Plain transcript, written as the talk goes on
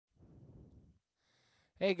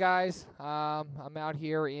Hey guys, I'm out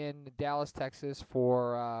here in Dallas, Texas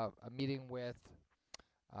for a meeting with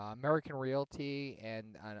American Realty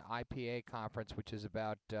and an IPA conference, which is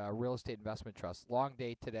about real estate investment trusts. Long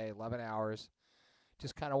day today, 11 hours.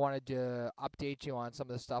 Just kind of wanted to update you on some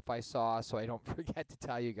of the stuff I saw so I don't forget to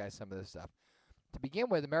tell you guys some of this stuff. To begin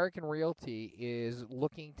with, American Realty is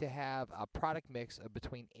looking to have a product mix of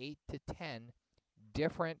between 8 to 10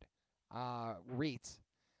 different REITs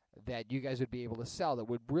that you guys would be able to sell that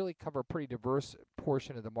would really cover a pretty diverse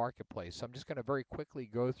portion of the marketplace. So I'm just going to very quickly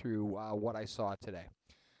go through what I saw today.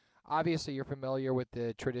 Obviously, you're familiar with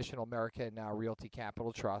the traditional American Realty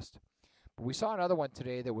Capital Trust, but we saw another one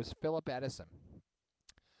today that was Philip Edison.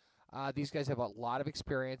 These guys have a lot of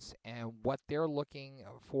experience, and what they're looking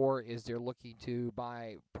for is they're looking to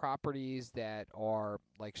buy properties that are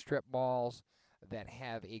like strip malls that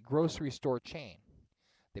have a grocery store chain.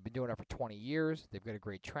 They've been doing it for 20 years. They've got a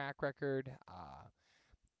great track record.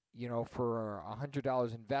 For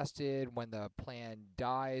 $100 invested, when the plan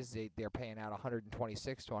dies, they're paying out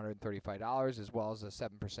 $126 to $135 as well as a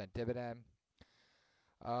 7% dividend.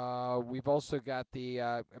 We've also got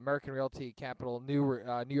the American Realty Capital New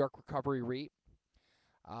York Recovery REIT.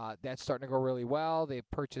 That's starting to go really well. They've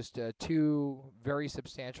purchased two very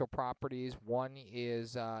substantial properties. One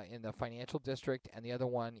is in the financial district, and the other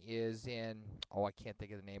one is in, oh, I can't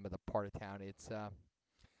think of the name of the part of town. It's a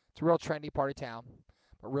real trendy part of town,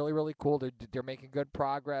 but really, really cool. They're making good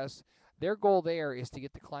progress. Their goal there is to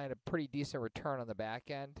get the client a pretty decent return on the back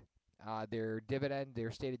end. Their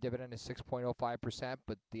stated dividend is 6.05%,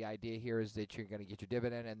 but the idea here is that you're going to get your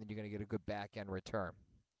dividend and then you're going to get a good back end return.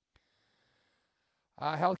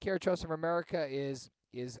 Healthcare Trust of America is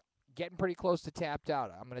getting pretty close to tapped out.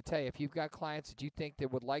 I'm going to tell you, if you've got clients that you think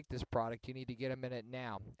that would like this product, you need to get them in it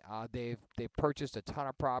now. They've purchased a ton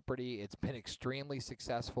of property. It's been extremely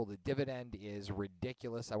successful. The dividend is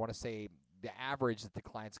ridiculous. I want to say the average that the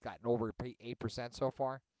client's gotten over 8% so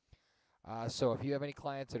far. So if you have any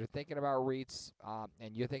clients that are thinking about REITs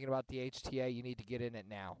and you're thinking about the HTA, you need to get in it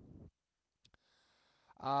now.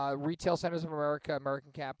 Retail Centers of America,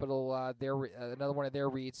 American Capital, another one of their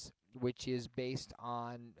REITs, which is based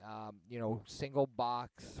on single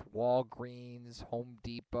box, Walgreens, Home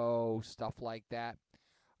Depot, stuff like that,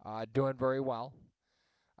 doing very well.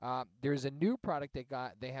 There's a new product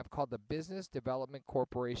they have called the Business Development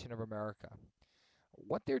Corporation of America.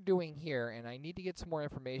 What they're doing here, and I need to get some more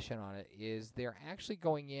information on it, is they're actually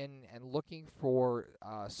going in and looking for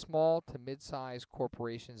small to mid-sized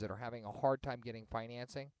corporations that are having a hard time getting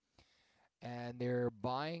financing, and they're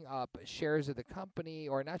buying up shares of the company,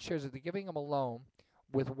 or not shares, they're giving them a loan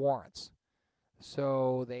with warrants.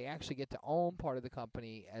 So they actually get to own part of the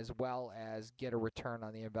company as well as get a return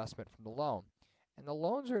on the investment from the loan. And the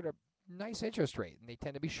loans are at a nice interest rate, and they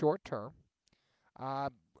tend to be short term. Uh,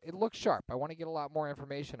 it looks sharp. I want to get a lot more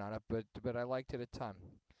information on it, but I liked it a ton.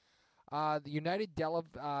 The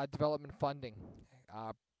Development Funding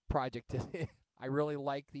project. I really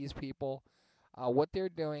like these people. What they're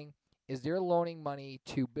doing is they're loaning money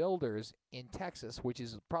to builders in Texas, which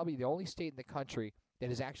is probably the only state in the country that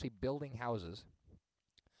is actually building houses.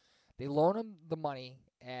 They loan them the money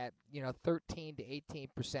at 13 to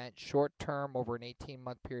 18% short term over an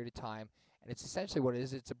 18-month period of time, and it's essentially what it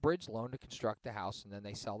is. It's a bridge loan to construct the house, and then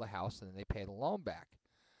they sell the house, and then they pay the loan back.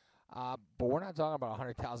 But we're not talking about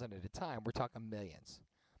 100,000 at a time. We're talking millions.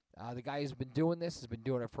 The guy who's been doing this has been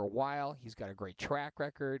doing it for a while. He's got a great track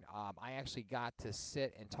record. I actually got to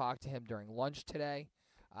sit and talk to him during lunch today.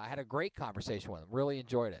 I had a great conversation with him. Really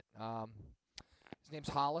enjoyed it. His name's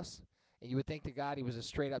Hollis, and you would think to God he was a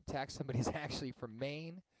straight-up Texan, but he's actually from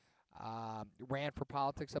Maine. Ran for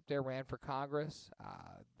politics up there, ran for Congress.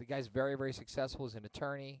 The guy's very, very successful as an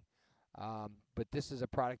attorney. But this is a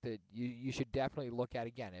product that you should definitely look at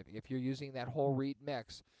again. If you're using that whole REIT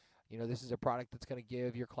mix, this is a product that's going to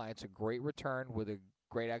give your clients a great return with a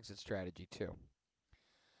great exit strategy too.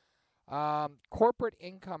 Corporate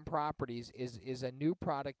income properties is a new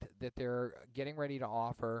product that they're getting ready to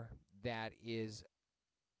offer that is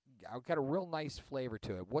got a real nice flavor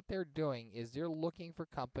to it. What they're doing is they're looking for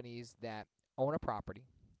companies that own a property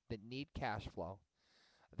that need cash flow.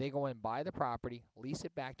 They go and buy the property, lease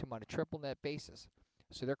it back to them on a triple net basis.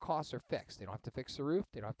 So their costs are fixed. They don't have to fix the roof.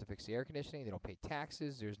 They don't have to fix the air conditioning. They don't pay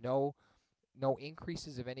taxes. There's no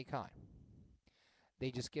increases of any kind.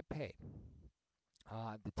 They just get paid.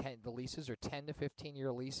 The leases are 10 to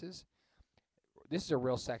 15-year leases. This is a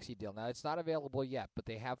real sexy deal. Now, it's not available yet, but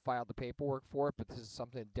they have filed the paperwork for it, but this is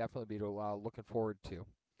something to definitely be looking forward to.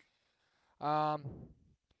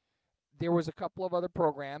 There was a couple of other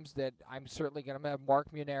programs that I'm certainly going to have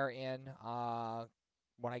Mark Munir in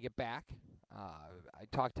when I get back. I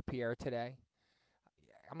talked to Pierre today.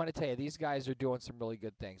 I'm going to tell you, these guys are doing some really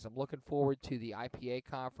good things. I'm looking forward to the IPA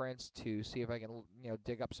conference to see if I can,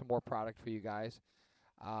 dig up some more product for you guys.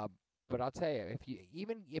 Uh, but I'll tell you,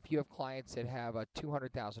 even if you have clients that have a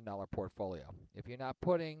 $200,000 portfolio, if you're not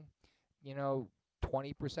putting, you know,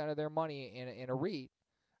 20% of their money in a REIT,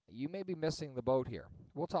 you may be missing the boat here.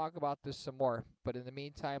 We'll talk about this some more, but in the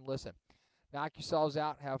meantime, listen, knock yourselves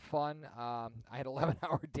out, have fun. I had an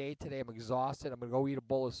 11-hour day today. I'm exhausted. I'm going to go eat a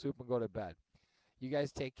bowl of soup and go to bed. You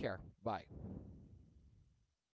guys take care. Bye.